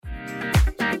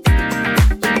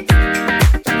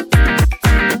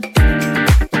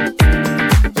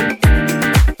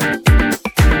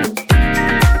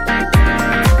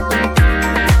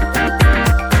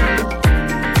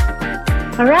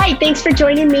thanks for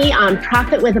joining me on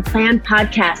Profit with a Plan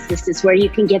podcast. This is where you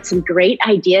can get some great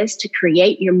ideas to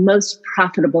create your most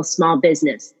profitable small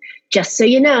business. Just so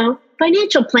you know,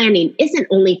 financial planning isn't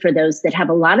only for those that have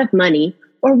a lot of money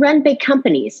or run big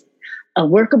companies. A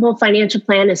workable financial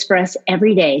plan is for us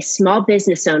everyday small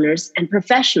business owners and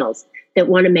professionals that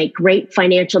want to make great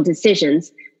financial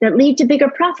decisions that lead to bigger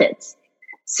profits.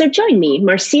 So join me,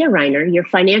 Marcia Reiner, your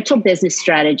financial business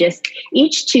strategist,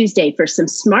 each Tuesday for some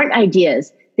smart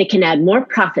ideas that can add more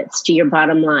profits to your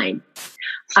bottom line.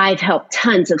 I've helped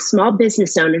tons of small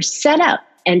business owners set up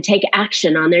and take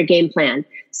action on their game plan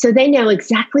so they know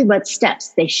exactly what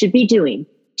steps they should be doing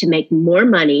to make more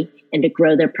money and to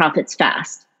grow their profits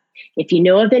fast. If you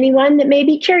know of anyone that may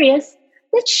be curious,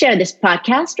 let's share this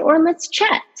podcast or let's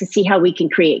chat to see how we can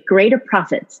create greater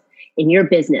profits in your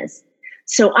business.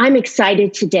 So I'm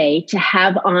excited today to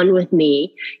have on with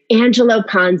me Angelo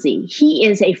Ponzi. He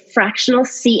is a fractional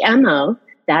CMO,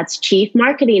 that's Chief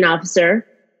Marketing Officer,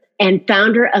 and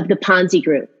founder of the Ponzi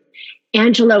Group.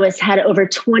 Angelo has had over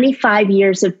 25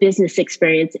 years of business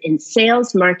experience in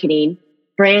sales, marketing,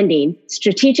 branding,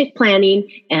 strategic planning,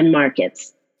 and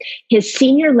markets. His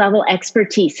senior level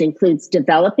expertise includes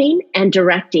developing and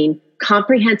directing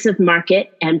comprehensive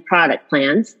market and product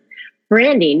plans,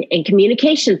 branding and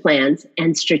communication plans,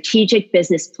 and strategic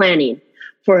business planning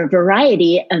for a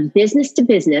variety of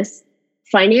business-to-business,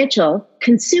 financial,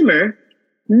 consumer,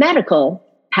 medical,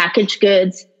 packaged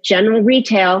goods, general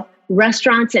retail,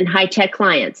 restaurants, and high-tech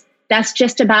clients. That's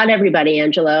just about everybody,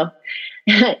 Angelo.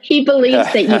 He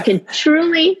believes that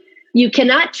you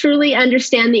cannot truly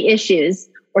understand the issues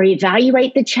or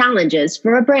evaluate the challenges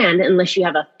for a brand unless you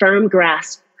have a firm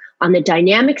grasp on the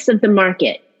dynamics of the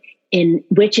market in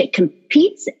which it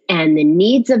competes and the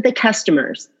needs of the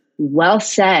customers. Well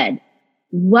said.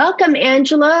 Welcome,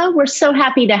 Angelo. We're so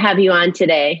happy to have you on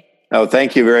today. Oh,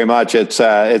 thank you very much.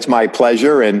 It's my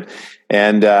pleasure.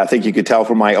 And I think you could tell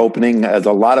from my opening, it's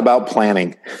a lot about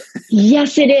planning.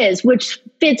 Yes, it is, which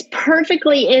fits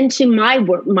perfectly into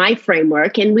my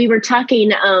framework. And we were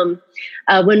talking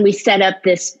when we set up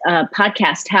this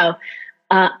podcast, how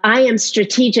I am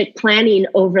strategic planning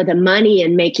over the money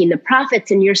and making the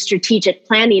profits, and you're strategic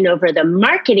planning over the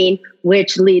marketing,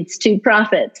 which leads to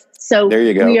profits. So there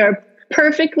you go. We are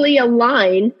perfectly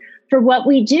aligned for what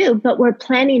we do, but we're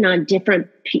planning on different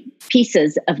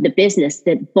pieces of the business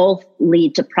that both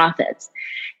lead to profits.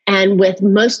 And with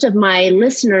most of my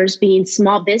listeners being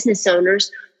small business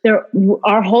owners,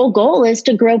 our whole goal is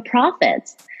to grow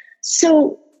profits.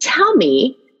 So tell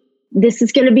me, this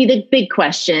is going to be the big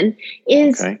question,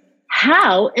 is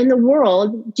how in the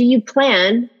world do you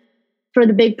plan for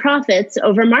the big profits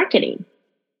over marketing?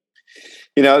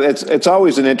 You know, it's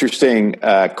always an interesting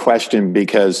question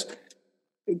because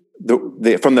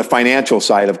from the financial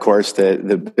side, of course,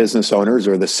 the business owners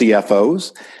or the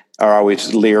CFOs are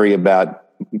always leery about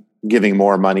giving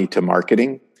more money to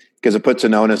marketing because it puts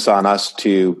an onus on us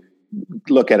to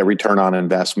look at a return on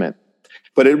investment.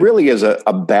 But it really is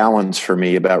a balance for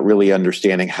me about really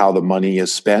understanding how the money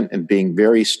is spent and being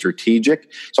very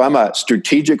strategic. So I'm a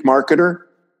strategic marketer.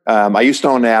 I used to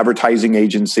own an advertising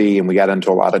agency and we got into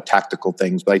a lot of tactical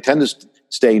things, but I tend to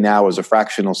stay now as a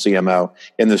fractional CMO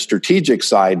in the strategic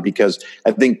side because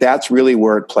I think that's really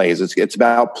where it plays. It's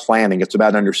about planning. It's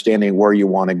about understanding where you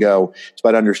want to go. It's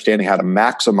about understanding how to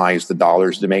maximize the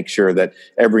dollars to make sure that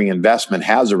every investment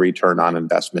has a return on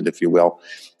investment, if you will.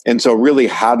 And so really,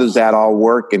 how does that all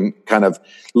work? And kind of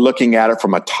looking at it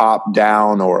from a top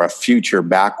down or a future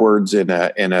backwards in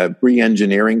a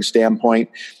re-engineering standpoint.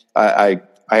 I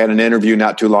had an interview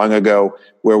not too long ago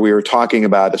where we were talking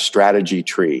about a strategy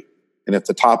tree. And if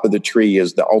the top of the tree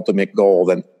is the ultimate goal,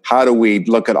 then how do we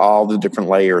look at all the different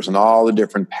layers and all the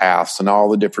different paths and all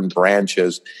the different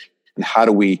branches? And how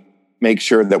do we make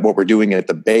sure that what we're doing at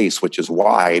the base, which is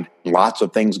wide, lots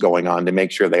of things going on to make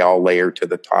sure they all layer to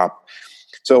the top?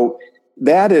 So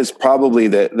that is probably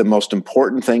the most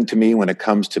important thing to me when it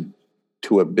comes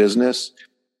to a business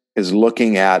is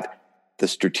looking at the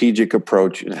strategic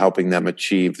approach and helping them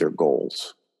achieve their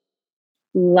goals.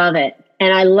 Love it.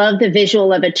 And I love the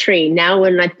visual of a tree. Now,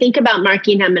 when I think about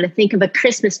marketing, I'm going to think of a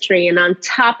Christmas tree, and on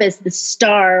top is the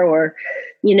star, or,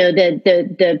 you know,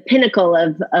 the pinnacle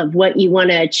of what you want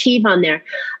to achieve on there.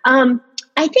 I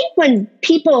think when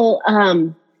people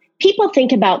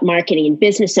think about marketing,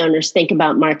 business owners think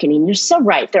about marketing, you're so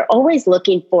right. They're always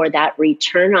looking for that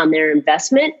return on their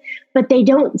investment, but they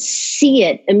don't see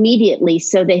it immediately,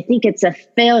 so they think it's a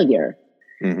failure.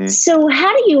 Mm-hmm. So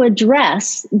how do you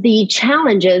address the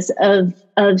challenges of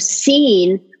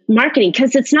seeing marketing?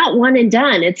 Because it's not one and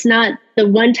done. It's not the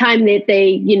one time that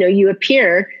you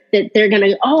appear that they're going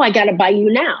to, I got to buy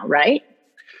you now, right?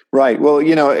 Right. Well,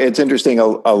 it's interesting. A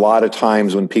lot of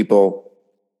times when people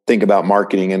think about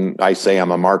marketing, and I say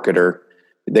I'm a marketer,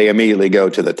 they immediately go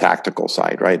to the tactical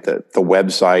side, right? The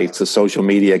websites, the social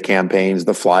media campaigns,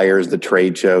 the flyers, the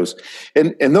trade shows.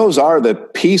 And those are the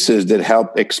pieces that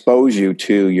help expose you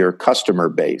to your customer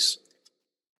base.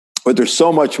 But there's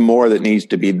so much more that needs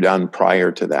to be done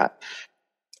prior to that.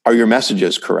 Are your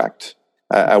messages correct?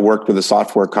 I worked with a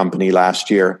software company last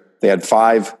year. They had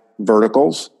 5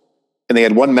 verticals, and they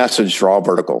had one message for all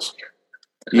verticals.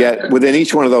 Yet within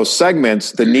each one of those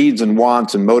segments, the needs and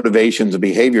wants and motivations and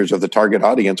behaviors of the target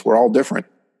audience were all different.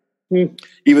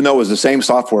 Even though it was the same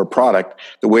software product,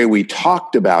 the way we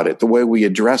talked about it, the way we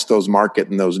addressed those market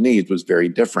and those needs was very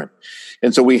different.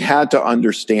 And so we had to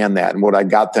understand that. And what I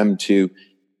got them to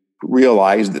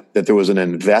realize that there was an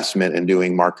investment in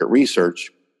doing market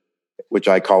research, which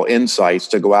I call insights,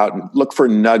 to go out and look for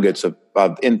nuggets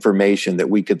of information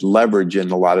that we could leverage in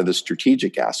a lot of the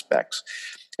strategic aspects.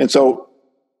 And so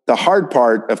the hard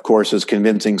part, of course, is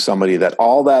convincing somebody that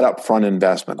all that upfront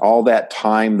investment, all that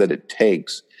time that it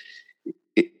takes,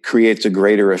 it creates a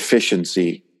greater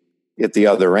efficiency at the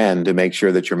other end to make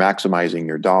sure that you're maximizing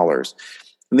your dollars.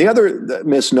 And the other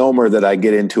misnomer that I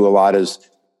get into a lot is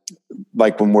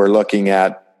like when we're looking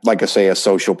at, like I say, a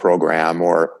social program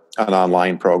or an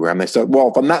online program, they say, well,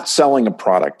 if I'm not selling a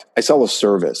product, I sell a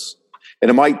service. And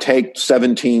it might take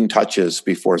 17 touches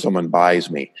before someone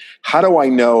buys me. How do I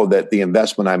know that the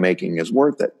investment I'm making is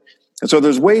worth it? And so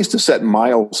there's ways to set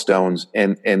milestones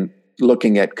and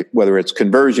looking at whether it's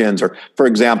conversions or, for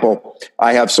example,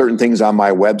 I have certain things on my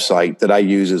website that I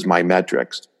use as my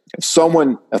metrics.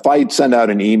 If I send out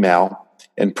an email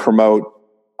and promote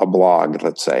a blog,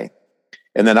 let's say,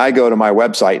 and then I go to my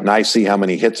website and I see how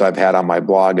many hits I've had on my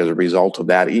blog as a result of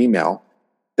that email,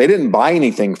 they didn't buy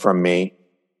anything from me,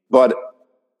 but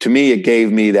to me, it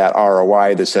gave me that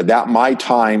ROI that said that my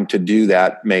time to do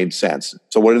that made sense.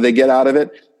 So what did they get out of it?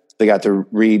 They got to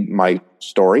read my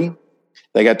story.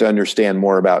 They got to understand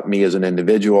more about me as an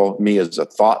individual, me as a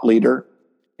thought leader.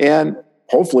 And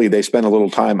hopefully they spent a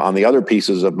little time on the other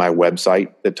pieces of my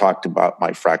website that talked about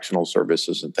my fractional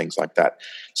services and things like that.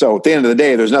 So at the end of the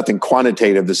day, there's nothing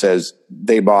quantitative that says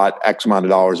they bought X amount of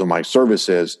dollars of my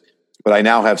services, but I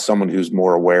now have someone who's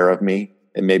more aware of me.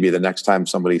 And maybe the next time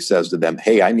somebody says to them,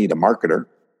 hey, I need a marketer,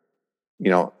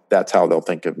 that's how they'll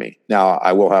think of me. Now,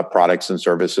 I will have products and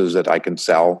services that I can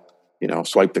sell,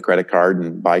 swipe the credit card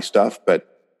and buy stuff. But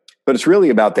it's really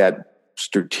about that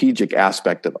strategic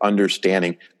aspect of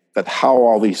understanding that how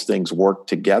all these things work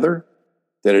together,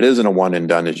 that it isn't a one and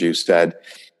done, as you said.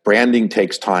 Branding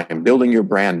takes time. Building your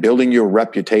brand, building your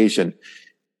reputation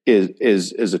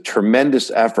is a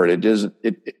tremendous effort.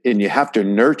 And you have to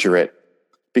nurture it,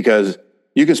 because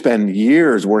you can spend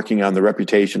years working on the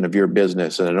reputation of your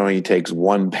business, and it only takes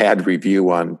one bad review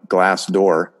on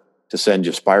Glassdoor to send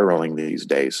you spiraling these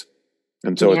days.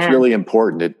 And so It's really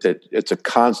important that it's a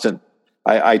constant.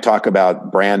 I talk about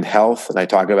brand health, and I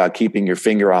talk about keeping your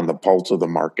finger on the pulse of the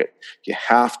market. You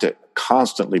have to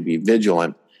constantly be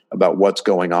vigilant about what's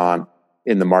going on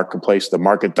in the marketplace, the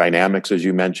market dynamics, as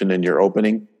you mentioned in your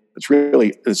opening.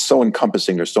 It's so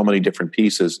encompassing. There's so many different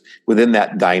pieces within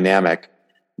that dynamic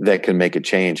that can make a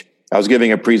change. I was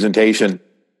giving a presentation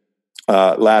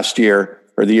last year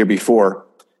or the year before,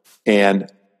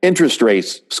 and interest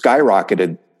rates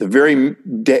skyrocketed the very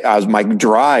day. I was my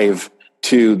drive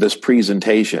to this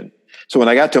presentation. So when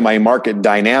I got to my market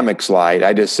dynamic slide,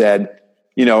 I just said,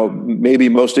 maybe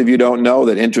most of you don't know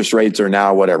that interest rates are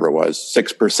now whatever it was,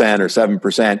 6% or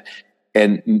 7%,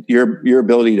 and your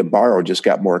ability to borrow just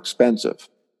got more expensive.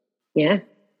 Yeah.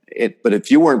 But if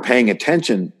you weren't paying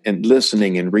attention and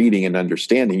listening and reading and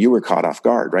understanding, you were caught off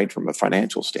guard, right, from a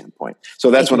financial standpoint. So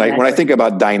that's exactly. when I think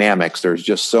about dynamics, there's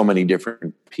just so many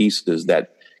different pieces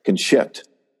that can shift.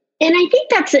 And I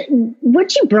think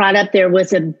what you brought up there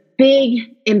was a big,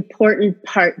 important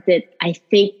part that I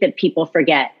think that people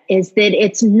forget, is that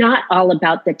it's not all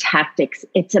about the tactics.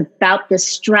 It's about the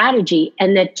strategy,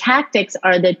 and the tactics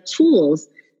are the tools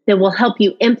that will help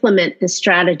you implement the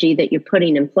strategy that you're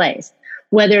putting in place,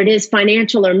 whether it is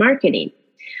financial or marketing.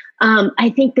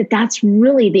 I think that that's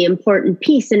really the important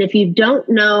piece. And if you don't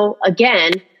know,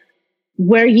 again,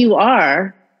 where you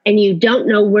are and you don't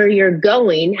know where you're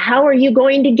going, how are you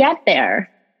going to get there?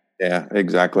 Yeah,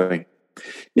 exactly.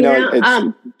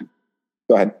 Go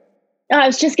ahead. I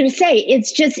was just going to say,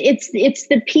 it's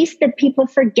the piece that people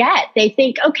forget. They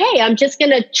think, okay, I'm just going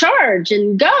to charge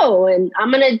and go, and I'm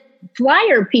going to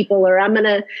flyer people, or I'm going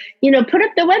to, put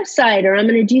up the website, or I'm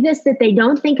going to do this, that they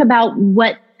don't think about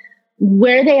what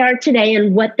where they are today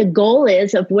and what the goal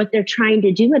is of what they're trying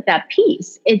to do with that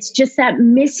piece. It's just that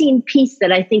missing piece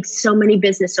that I think so many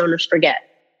business owners forget.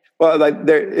 Well,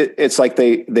 it's like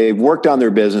they've worked on their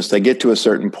business, they get to a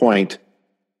certain point,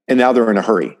 and now they're in a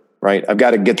hurry, right? I've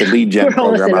got to get the lead gen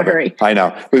program up. I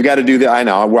know. We've got to do that. I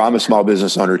know. Well, I'm a small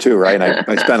business owner too, right? And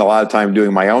I spend a lot of time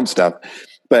doing my own stuff.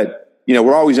 But,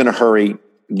 we're always in a hurry,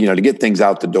 to get things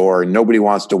out the door, and nobody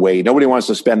wants to wait. Nobody wants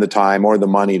to spend the time or the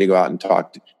money to go out and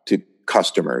talk to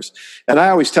customers. And I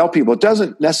always tell people, it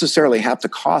doesn't necessarily have to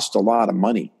cost a lot of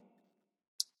money.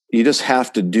 You just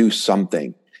have to do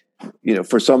something.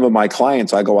 For some of my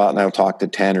clients, I go out and I'll talk to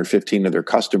 10 or 15 of their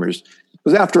customers.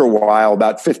 Because after a while,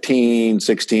 about 15,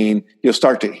 16, you'll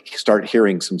start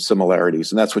hearing some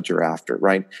similarities. And that's what you're after,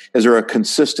 right? Is there a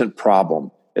consistent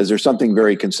problem? Is there something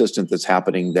very consistent that's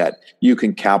happening that you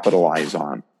can capitalize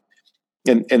on?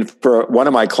 And for one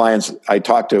of my clients I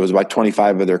talked to, it was about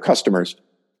 25 of their customers.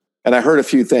 And I heard a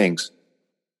few things.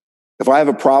 If I have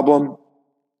a problem,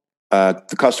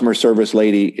 the customer service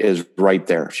lady is right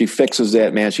there. She fixes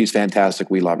it. Man, she's fantastic.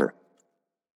 We love her.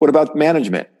 What about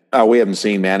management? Oh, we haven't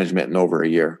seen management in over a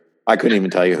year. I couldn't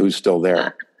even tell you who's still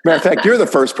there. Matter of fact, you're the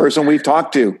first person we've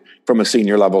talked to from a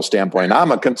senior level standpoint.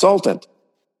 I'm a consultant.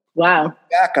 Wow.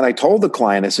 Back and I told the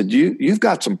client, I said, you've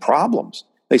got some problems.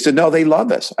 They said, no, they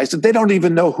love us. I said, they don't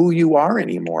even know who you are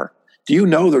anymore. Do you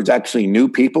know there's actually new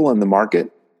people in the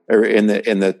market or in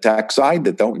the tech side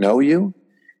that don't know you?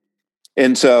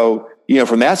 And so,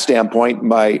 from that standpoint,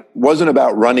 wasn't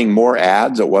about running more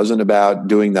ads. It wasn't about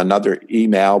doing another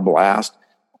email blast.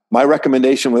 My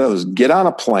recommendation was get on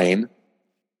a plane,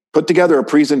 put together a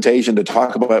presentation to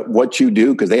talk about what you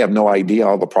do, because they have no idea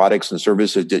all the products and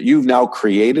services that you've now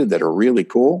created that are really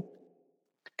cool.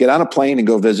 Get on a plane and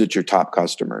go visit your top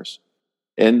customers.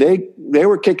 And they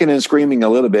were kicking and screaming a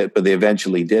little bit, but they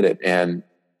eventually did it. And,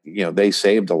 they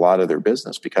saved a lot of their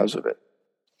business because of it.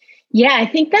 Yeah, I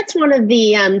think that's one of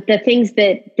the things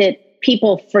that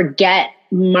people forget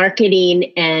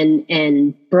marketing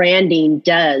and branding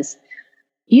does.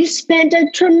 You spend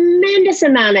a tremendous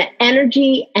amount of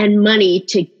energy and money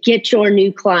to get your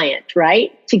new client,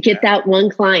 right? To get that one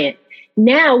client.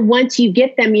 Now, once you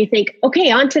get them, you think, okay,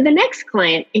 on to the next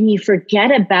client. And you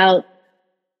forget about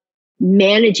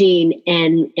managing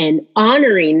and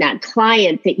honoring that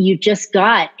client that you just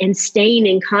got and staying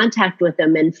in contact with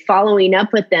them and following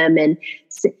up with them. And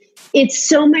it's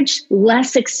so much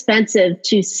less expensive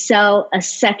to sell a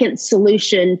second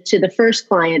solution to the first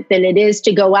client than it is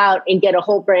to go out and get a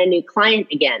whole brand new client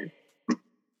again.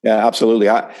 Yeah, absolutely.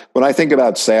 When I think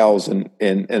about sales and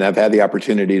I've had the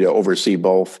opportunity to oversee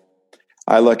both,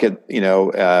 I look at,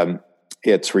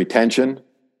 it's retention,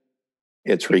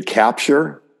 it's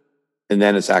recapture, and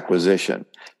then it's acquisition.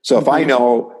 So if I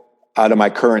know out of my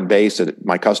current base that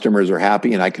my customers are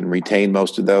happy and I can retain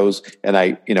most of those,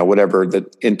 and whatever the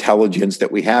intelligence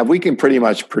that we have, we can pretty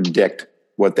much predict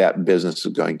what that business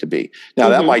is going to be. Now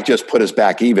that might just put us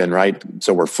back even, right?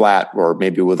 So we're flat or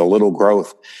maybe with a little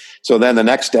growth. So then the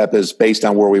next step is based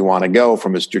on where we want to go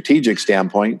from a strategic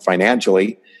standpoint,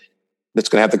 financially, that's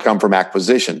going to have to come from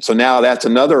acquisition. So now that's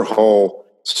another whole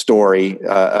story,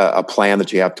 a plan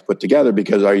that you have to put together,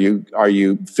 because are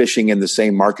you fishing in the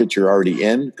same market you're already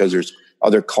in because there's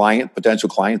other potential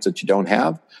clients that you don't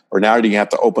have? Or now do you have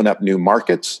to open up new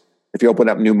markets? If you open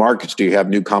up new markets, do you have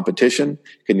new competition?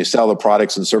 Can you sell the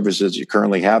products and services you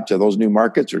currently have to those new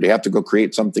markets, or do you have to go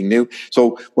create something new?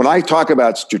 So when I talk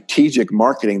about strategic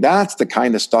marketing, that's the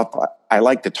kind of stuff I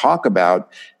like to talk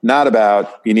about, not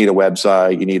about you need a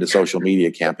website, you need a social media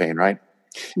campaign, right?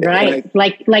 Right.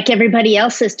 Like everybody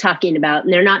else is talking about,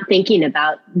 and they're not thinking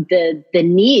about the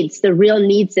needs, the real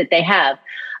needs that they have.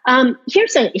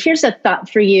 Here's a thought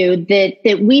for you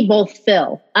that we both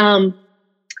fill.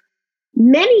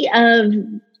 Many of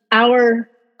our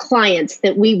clients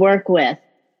that we work with,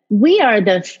 we are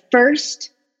the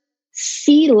first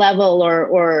C-level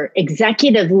or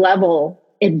executive level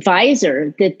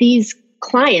advisor that these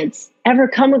clients ever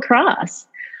come across.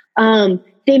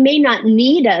 They may not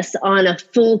need us on a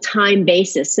full-time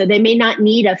basis. So they may not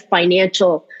need a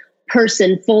financial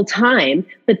person full-time,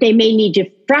 but they may need you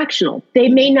fractional. They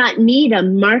may not need a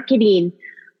marketing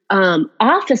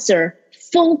officer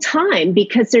full-time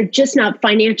because they're just not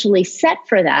financially set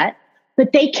for that.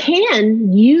 But they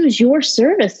can use your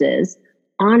services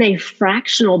on a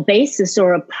fractional basis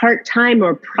or a part-time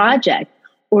or project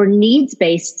or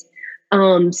needs-based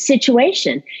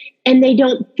situation. And they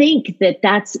don't think that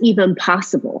that's even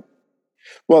possible.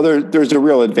 Well, there's a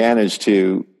real advantage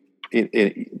to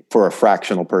for a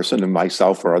fractional person, and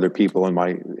myself or other people in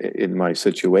my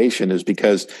situation, is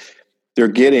because they're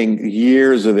getting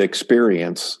years of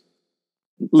experience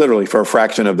literally for a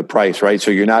fraction of the price, right?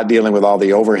 So you're not dealing with all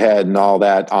the overhead and all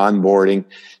that onboarding.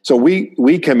 So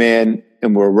we come in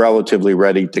and we're relatively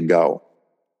ready to go.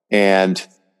 And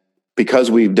because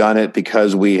we've done it,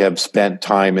 because we have spent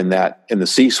time in the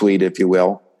C-suite, if you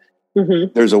will,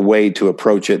 there's a way to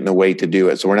approach it and a way to do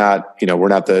it. So we're not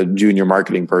the junior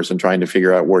marketing person trying to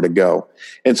figure out where to go.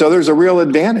 And so there's a real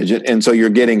advantage. And so you're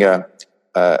getting an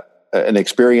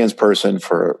experienced person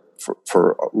for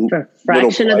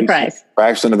fraction of the price.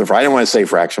 Fraction of the price. I didn't want to say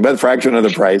fraction, but fraction of the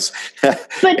price.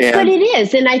 but it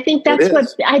is, and I think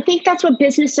that's what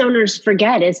business owners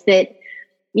forget is that,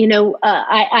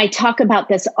 I talk about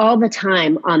this all the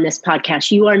time on this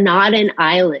podcast. You are not an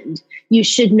island. You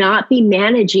should not be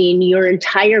managing your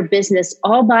entire business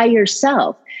all by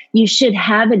yourself. You should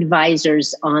have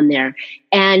advisors on there,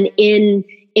 and in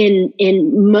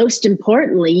most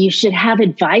importantly, you should have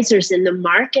advisors in the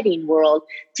marketing world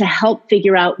to help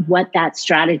figure out what that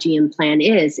strategy and plan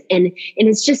is. And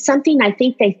it's just something I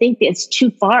think they think it's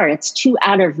too far. It's too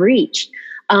out of reach.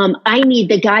 I need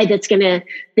the guy that's gonna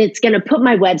put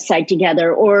my website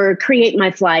together or create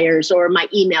my flyers or my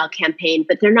email campaign,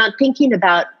 but they're not thinking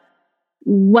about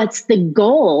what's the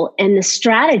goal and the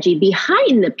strategy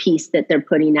behind the piece that they're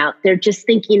putting out. They're just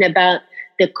thinking about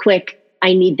the quick,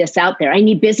 I need this out there. I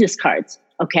need business cards.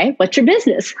 Okay, what's your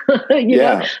business? You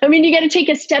got to take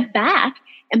a step back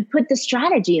and put the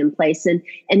strategy in place.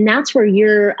 And that's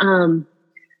where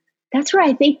that's where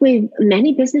I think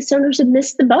many business owners have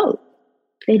missed the boat.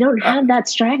 They don't have that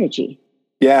strategy.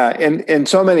 Yeah. And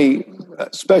so many,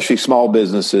 especially small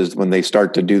businesses, when they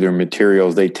start to do their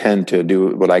materials, they tend to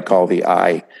do what I call the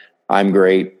I'm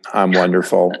great, I'm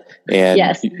wonderful, and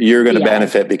you're going to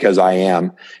benefit because I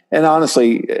am. And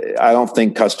honestly, I don't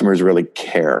think customers really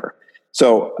care.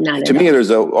 So to me, there's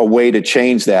a way to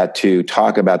change that, to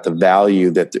talk about the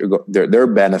value that their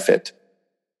benefit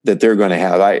that they're going to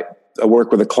have. I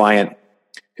work with a client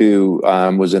who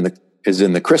is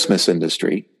in the Christmas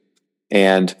industry,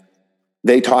 and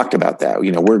they talked about that.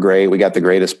 We're great. We got the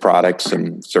greatest products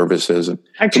and services. And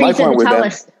our trees in the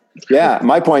tallest. Yeah,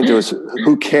 my point was,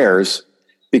 who cares?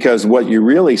 Because what you're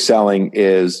really selling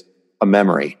is a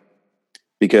memory.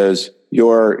 Because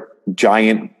your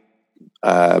giant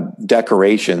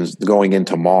decorations going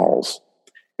into malls,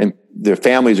 and their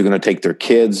families are going to take their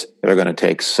kids, they're going to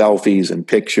take selfies and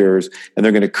pictures, and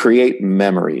they're going to create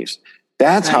memories.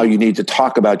 That's how you need to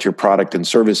talk about your product and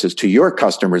services to your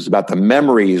customers, about the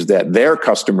memories that their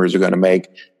customers are going to make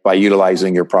by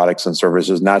utilizing your products and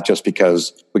services, not just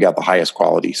because we got the highest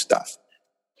quality stuff.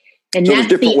 And so that's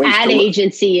the ad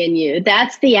agency in you.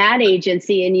 That's the ad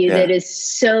agency in you that is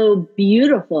so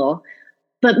beautiful.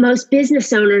 But most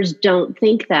business owners don't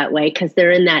think that way because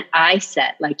they're in that I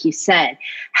set, like you said.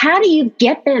 How do you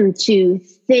get them to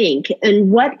think,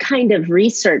 and what kind of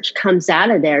research comes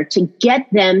out of there to get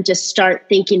them to start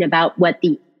thinking about what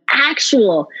the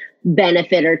actual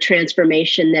benefit or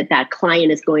transformation that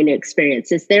client is going to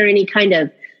experience? Is there any kind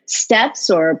of steps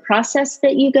or process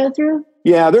that you go through?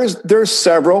 Yeah, there's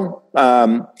several.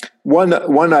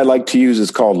 One I like to use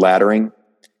is called laddering.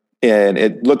 And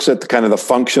it looks at the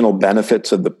functional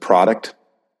benefits of the product.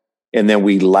 And then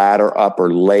we ladder up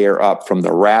or layer up from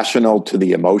the rational to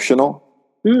the emotional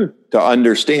to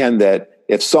understand that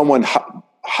if someone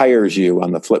hires you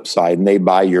on the flip side and they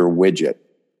buy your widget,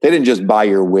 they didn't just buy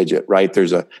your widget, right?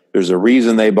 There's a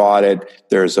reason they bought it.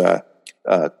 There's a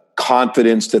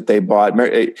confidence that they bought.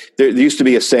 There used to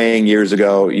be a saying years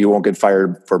ago, you won't get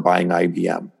fired for buying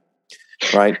IBM.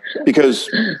 Right, because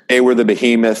they were the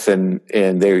behemoth, and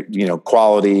their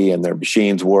quality and their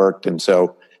machines worked, and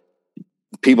so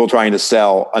people trying to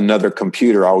sell another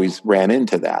computer always ran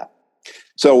into that.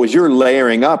 So as you're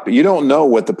layering up, you don't know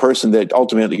what the person that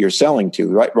ultimately you're selling to,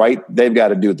 right? They've got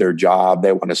to do their job.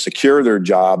 They want to secure their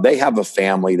job. They have a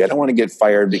family. They don't want to get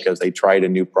fired because they tried a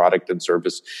new product and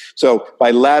service. So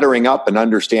by laddering up and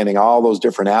understanding all those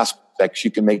different aspects, you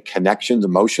can make connections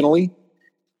emotionally.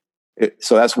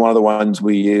 So that's one of the ones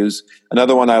we use.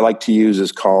 Another one I like to use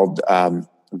is called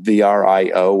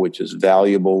VRIO, which is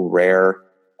valuable, rare,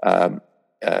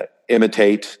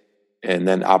 imitate, and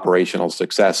then operational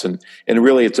success. And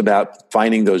really it's about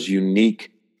finding those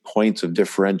unique points of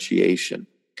differentiation.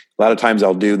 A lot of times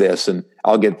I'll do this and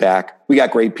I'll get back, we got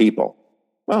great people.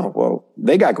 Oh, well,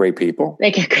 they got great people.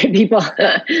 They got great people.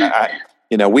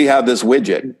 We have this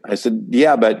widget. I said,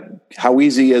 yeah, but how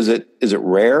easy is it? Is it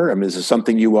rare? I mean, is it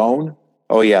something you own?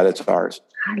 Oh yeah, that's ours.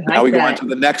 Now we go on to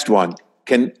the next one.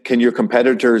 Can your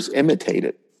competitors imitate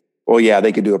it? Well, yeah,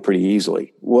 they could do it pretty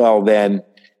easily. Well, then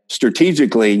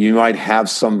strategically, you might have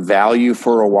some value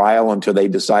for a while until they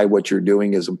decide what you're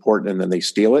doing is important and then they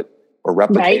steal it or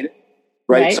replicate it.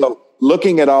 Right. So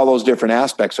looking at all those different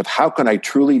aspects of how can I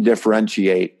truly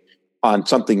differentiate on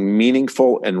something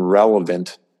meaningful and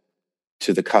relevant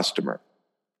to the customer,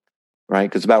 right?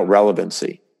 Because it's about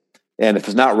relevancy. And if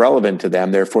it's not relevant to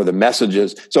them, therefore the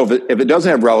messages. So if it doesn't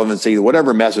have relevancy,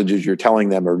 whatever messages you're telling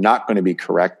them are not going to be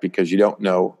correct because you don't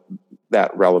know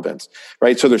that relevance,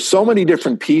 right? So there's so many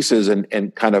different pieces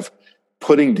and kind of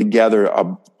putting together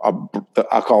I'll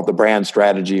call it the brand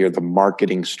strategy or the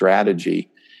marketing strategy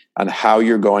on how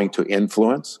you're going to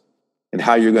influence and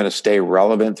how you're going to stay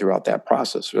relevant throughout that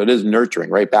process. So it is nurturing,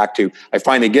 right? Back to, I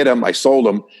finally get them, I sold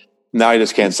them. Now I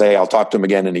just can't say I'll talk to them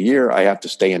again in a year. I have to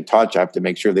stay in touch. I have to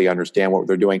make sure they understand what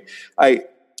they're doing. We've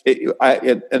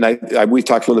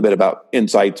talked a little bit about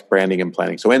insights, branding, and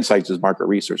planning. So insights is market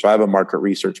research. So I have a market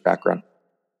research background.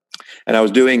 And I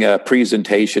was doing a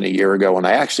presentation a year ago, and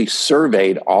I actually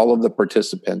surveyed all of the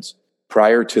participants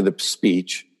prior to the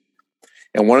speech.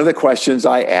 And one of the questions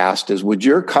I asked is, would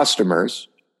your customers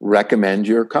recommend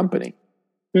your company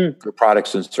for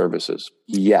products and services?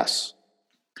 Yes.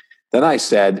 Then I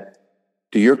said,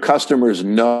 do your customers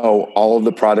know all of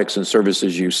the products and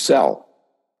services you sell?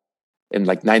 And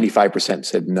like 95%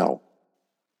 said no.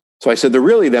 So I said, they're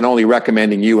really then only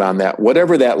recommending you on that,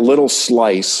 whatever that little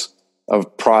slice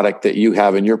of product that you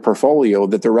have in your portfolio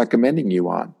that they're recommending you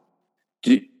on.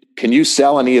 Can you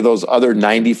sell any of those other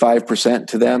 95%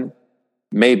 to them?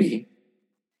 Maybe.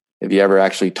 Have you ever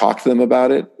actually talked to them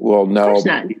about it? Well, no.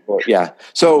 Yeah.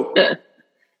 So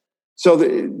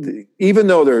even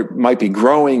though they might be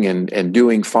growing and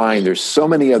doing fine, there's so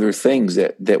many other things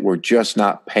that we're just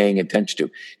not paying attention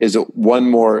to. Is it one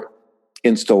more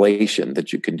installation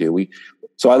that you can do?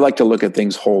 So I like to look at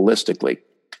things holistically.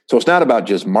 So it's not about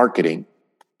just marketing.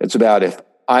 It's about if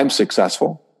I'm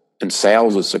successful and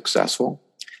sales is successful,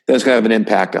 then it's going to have an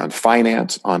impact on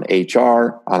finance, on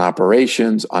HR, on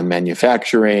operations, on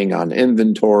manufacturing, on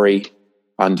inventory,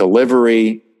 on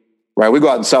delivery, right? We go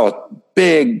out and sell a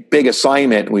big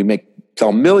assignment. And we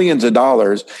sell millions of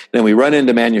dollars. And then we run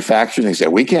into manufacturing. They say,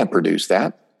 we can't produce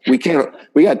that. We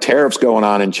got tariffs going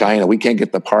on in China. We can't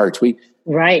get the parts.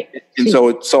 Right. And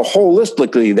so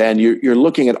holistically, then you're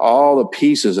looking at all the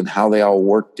pieces and how they all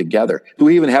work together. Do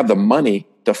we even have the money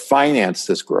to finance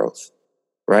this growth?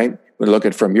 Right? We look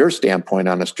at it from your standpoint,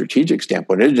 on a strategic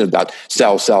standpoint. It's just about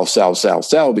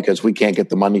sell because we can't get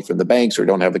the money from the banks or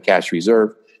don't have the cash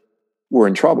reserve. We're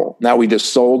in trouble. Now we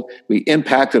just sold. We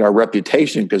impacted our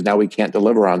reputation because now we can't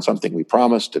deliver on something we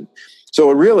promised. And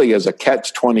so it really is a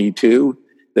catch-22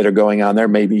 that are going on there.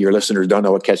 Maybe your listeners don't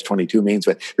know what catch-22 means,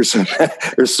 but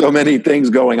there's so many things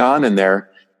going on in there.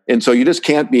 And so you just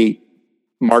can't be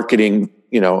marketing,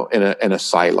 in a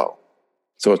silo.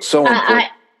 So it's so important.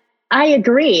 I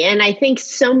agree. And I think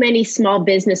so many small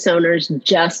business owners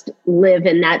just live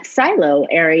in that silo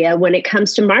area when it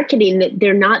comes to marketing, that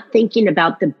they're not thinking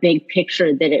about the big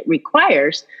picture that it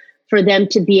requires for them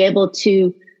to be able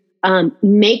to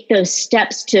make those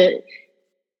steps to.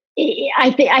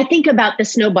 I think about the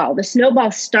snowball. The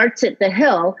snowball starts at the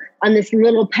hill on this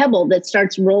little pebble that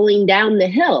starts rolling down the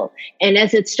hill. And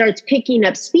as it starts picking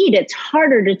up speed, it's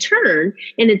harder to turn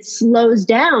and it slows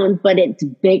down, but it's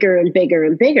bigger and bigger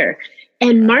and bigger.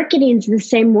 And marketing's the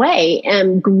same way,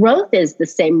 and growth is the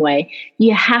same way.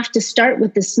 You have to start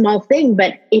with the small thing,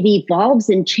 but it evolves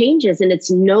and changes, and it's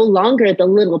no longer the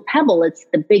little pebble, it's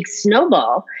the big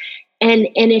snowball. And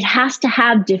it has to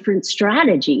have different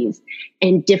strategies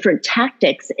and different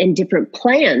tactics and different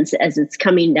plans as it's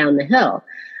coming down the hill.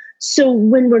 So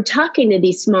when we're talking to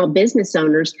these small business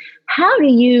owners, how do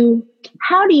you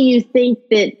think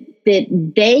that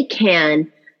they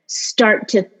can start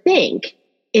to think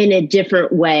in a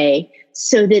different way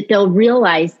so that they'll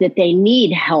realize that they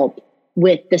need help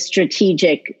with the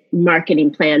strategic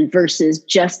marketing plan versus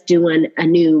just doing a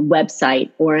new website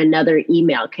or another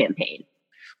email campaign?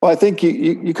 Well, I think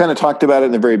you kind of talked about it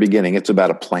in the very beginning. It's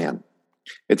about a plan.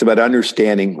 It's about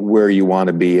understanding where you want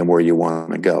to be and where you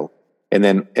want to go. And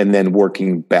then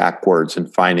working backwards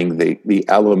and finding the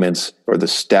elements or the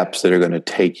steps that are going to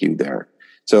take you there.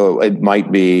 So it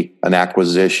might be an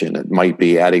acquisition. It might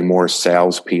be adding more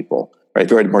salespeople, right?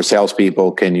 If you add more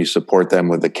salespeople, can you support them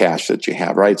with the cash that you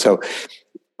have, right? So,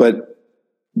 but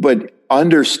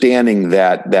understanding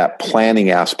that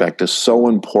planning aspect is so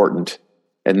important.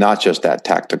 And not just that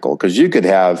tactical, because you could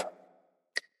have,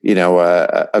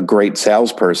 a great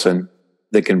salesperson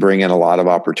that can bring in a lot of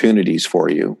opportunities for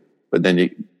you, but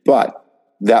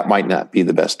that might not be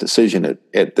the best decision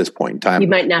at this point in time. You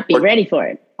might not be ready for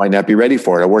it. Might not be ready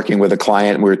for it. I'm working with a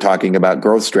client, and we were talking about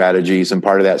growth strategies, and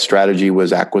part of that strategy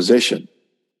was acquisition.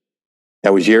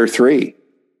 That was year 3.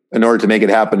 In order to make it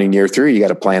happen in year 3, you got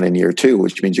to plan in year 2,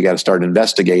 which means you got to start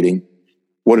investigating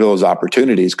what are those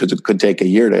opportunities? Because it could take a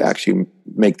year to actually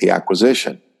make the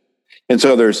acquisition. And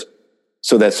so that's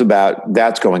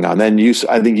going on. Then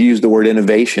I think you used the word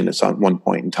innovation at one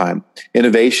point in time.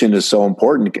 Innovation is so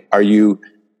important. Are you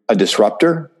a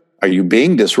disruptor? Are you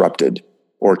being disrupted?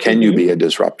 Or can you be a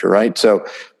disruptor, right? So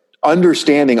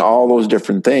understanding all those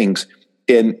different things.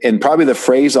 And probably the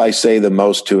phrase I say the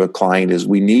most to a client is,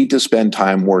 we need to spend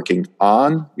time working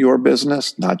on your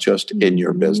business, not just in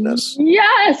your business.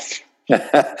 Yes.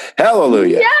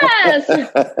 Hallelujah. Yes.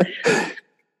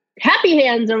 Happy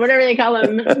hands, or whatever they call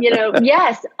them.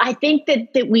 Yes, I think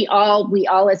that we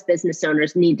all as business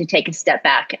owners need to take a step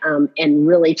back and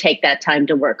really take that time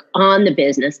to work on the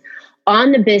business.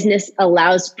 On the business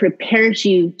prepares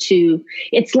you to,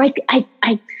 it's like,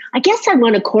 I guess I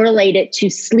want to correlate it to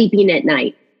sleeping at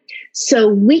night. So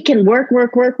we can work.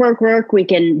 We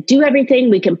can do everything.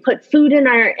 We can put food in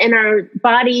our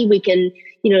body. We can,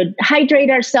 hydrate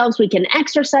ourselves. We can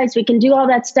exercise. We can do all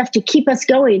that stuff to keep us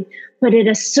going. But at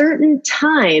a certain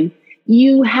time,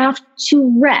 you have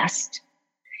to rest.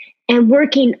 And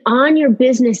working on your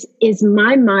business is,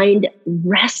 my mind,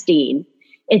 resting.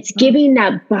 It's giving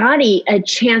that body a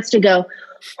chance to go,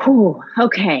 oh,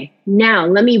 okay, now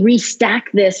let me restack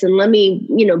this and let me,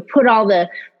 put all the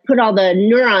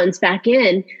neurons back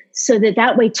in, so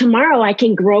that way tomorrow I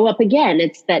can grow up again.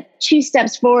 It's that 2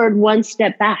 steps forward, 1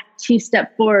 step back, 2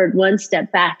 steps forward, 1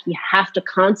 step back. You have to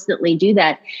constantly do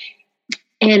that.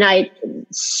 And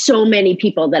so many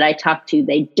people that I talk to,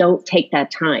 they don't take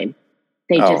that time.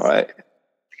 They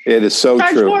it is so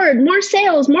charge true. Forward, more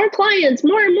sales, more clients,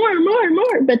 more and more and more and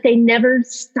more, but they never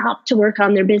stop to work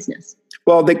on their business.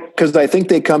 Well, because I think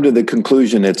they come to the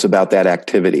conclusion it's about that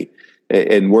activity.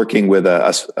 In working with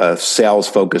a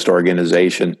sales-focused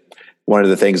organization, one of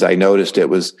the things I noticed, it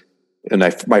was in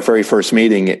my very first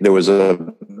meeting, there was a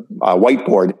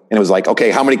whiteboard, and it was like,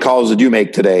 okay, how many calls did you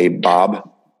make today, Bob?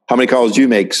 How many calls did you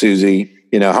make, Susie?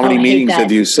 How many meetings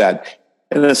have you set?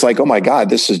 And it's like, oh my God,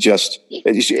 this is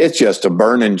it's just a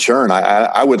burn and churn.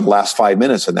 I would last 5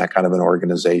 minutes in that kind of an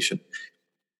organization.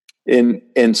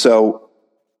 And so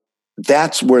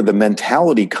that's where the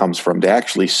mentality comes from, to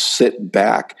actually sit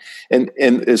back. And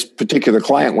this particular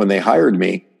client, when they hired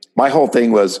me, my whole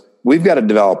thing was, we've got to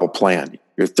develop a plan.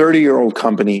 You're a 30-year-old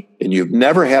company and you've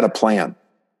never had a plan.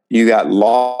 You got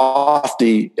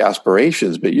lofty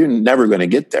aspirations, but you're never going to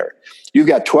get there. You've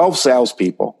got 12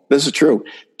 salespeople. This is true.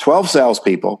 12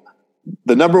 salespeople.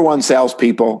 The number one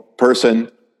person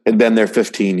had been there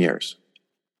 15 years.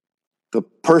 The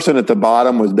person at the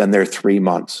bottom was been there 3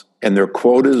 months, and their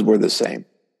quotas were the same.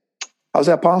 How's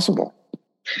that possible?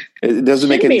 It doesn't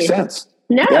make any sense.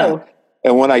 No. Yeah.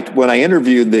 And when I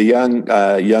interviewed the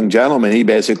young gentleman, he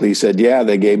basically said, "Yeah,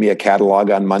 they gave me a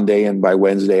catalog on Monday, and by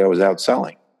Wednesday I was out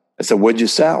selling." I said, "What'd you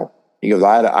sell?" He goes,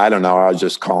 "I don't know. I was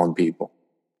just calling people,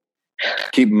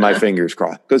 keeping my fingers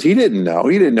crossed," because he didn't know.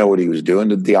 He didn't know what he was doing.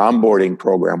 The onboarding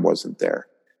program wasn't there,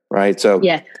 right? So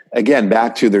again,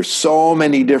 back to, there's so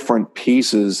many different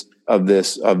pieces of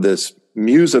this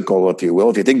musical, if you will.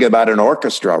 If you think about an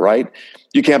orchestra, right?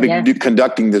 You can't be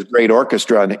conducting this great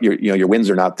orchestra and your winds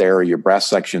are not there, or your brass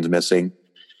section's missing,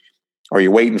 or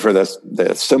you're waiting for the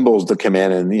cymbals to come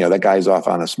in, and that guy's off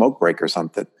on a smoke break or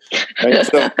something. Right?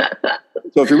 So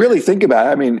if you really think about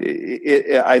it, I mean,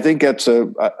 I think that's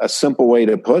a simple way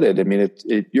to put it. I mean,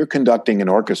 you're conducting an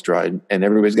orchestra, and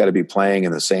everybody's got to be playing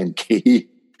in the same key,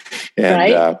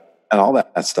 and all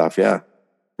that stuff. Yeah.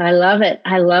 I love it.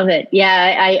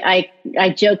 Yeah. I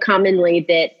joke commonly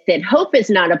that hope is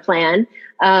not a plan.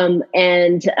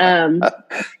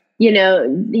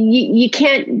 You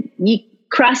can't,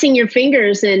 crossing your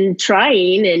fingers and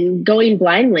trying and going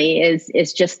blindly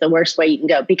is just the worst way you can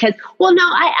go, because,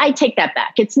 I take that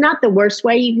back. It's not the worst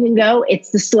way you can go. It's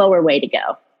the slower way to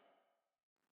go.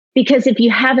 Because if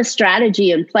you have a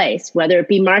strategy in place, whether it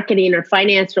be marketing or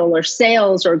financial or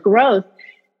sales or growth,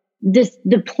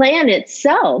 the plan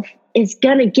itself is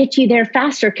going to get you there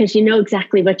faster, because you know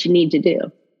exactly what you need to do.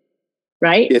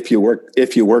 Right? If you work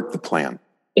the plan.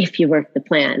 If you work the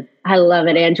plan. I love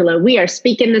it, Angelo. We are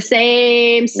speaking the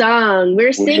same song.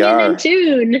 We're singing in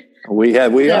tune. We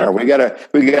are. We got a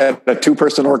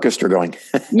 2-person orchestra going.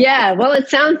 Yeah. Well, it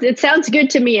sounds good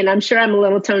to me, and I'm sure I'm a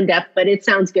little tone deaf, but it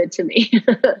sounds good to me.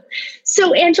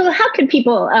 So, Angelo, how can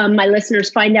people, my listeners,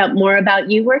 find out more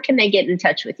about you? Where can they get in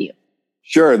touch with you?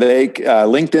 Sure.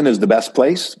 LinkedIn is the best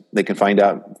place. They can find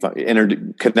out,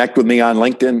 connect with me on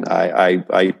LinkedIn.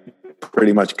 I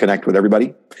pretty much connect with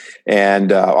everybody.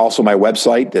 And also my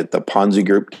website at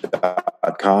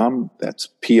theponzigroup.com. That's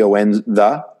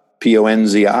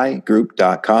PONZI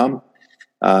group.com.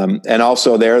 And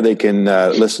also there they can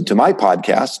listen to my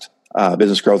podcast,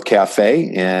 Business Growth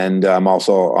Cafe, and I'm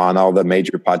also on all the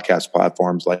major podcast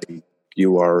platforms like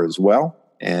you are as well.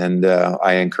 And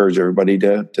I encourage everybody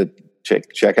to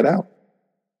check it out.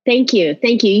 Thank you.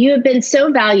 Thank you. You have been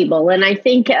so valuable. And I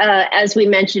think, as we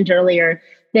mentioned earlier,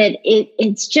 that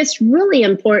it's just really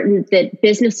important that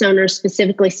business owners,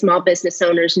 specifically small business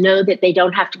owners, know that they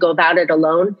don't have to go about it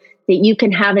alone, that you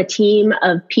can have a team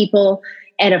of people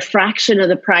at a fraction of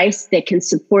the price that can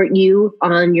support you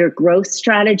on your growth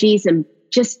strategies and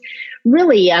just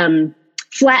really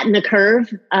flatten the curve,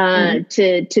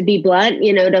 to be blunt,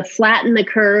 to flatten the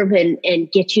curve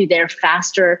and get you there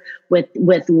faster with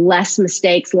less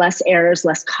mistakes, less errors,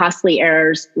 less costly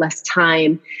errors, less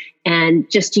time, and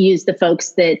just to use the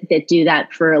folks that do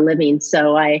that for a living.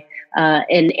 So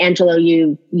and Angelo,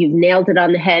 you've nailed it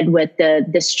on the head with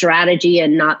the strategy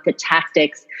and not the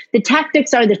tactics. The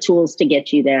tactics are the tools to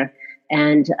get you there.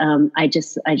 And I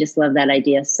just love that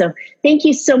idea. So thank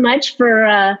you so much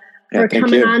for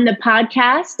coming on the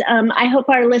podcast. I hope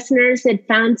our listeners had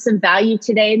found some value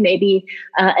today, maybe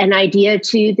an idea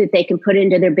too that they can put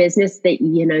into their business, that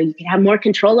you can have more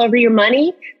control over your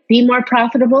money, be more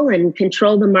profitable, and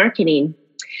control the marketing.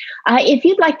 If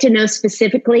you'd like to know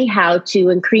specifically how to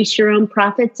increase your own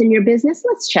profits in your business,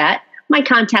 let's chat. My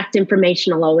contact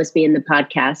information will always be in the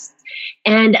podcast.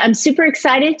 And I'm super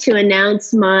excited to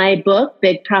announce my book,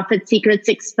 Big Profit Secrets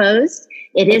Exposed.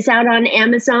 It is out on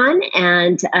Amazon,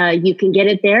 and you can get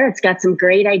it there. It's got some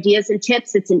great ideas and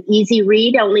tips. It's an easy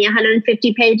read, only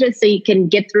 150 pages, so you can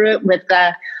get through it with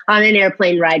on an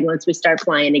airplane ride once we start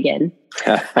flying again.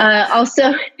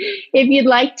 Also, if you'd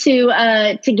like to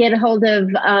get a hold of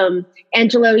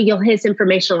Angelo, his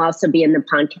information will also be in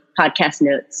the podcast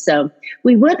notes. So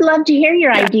we would love to hear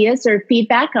your ideas or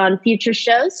feedback on future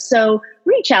shows. So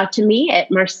reach out to me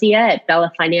at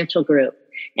Marcia@Bella Financial Group.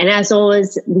 And as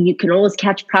always, you can always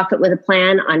catch Profit with a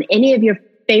Plan on any of your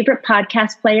favorite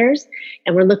podcast players.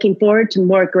 And we're looking forward to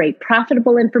more great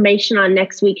profitable information on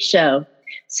next week's show.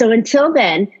 So until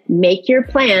then, make your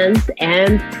plans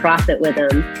and profit with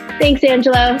them. Thanks,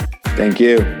 Angelo. Thank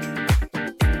you.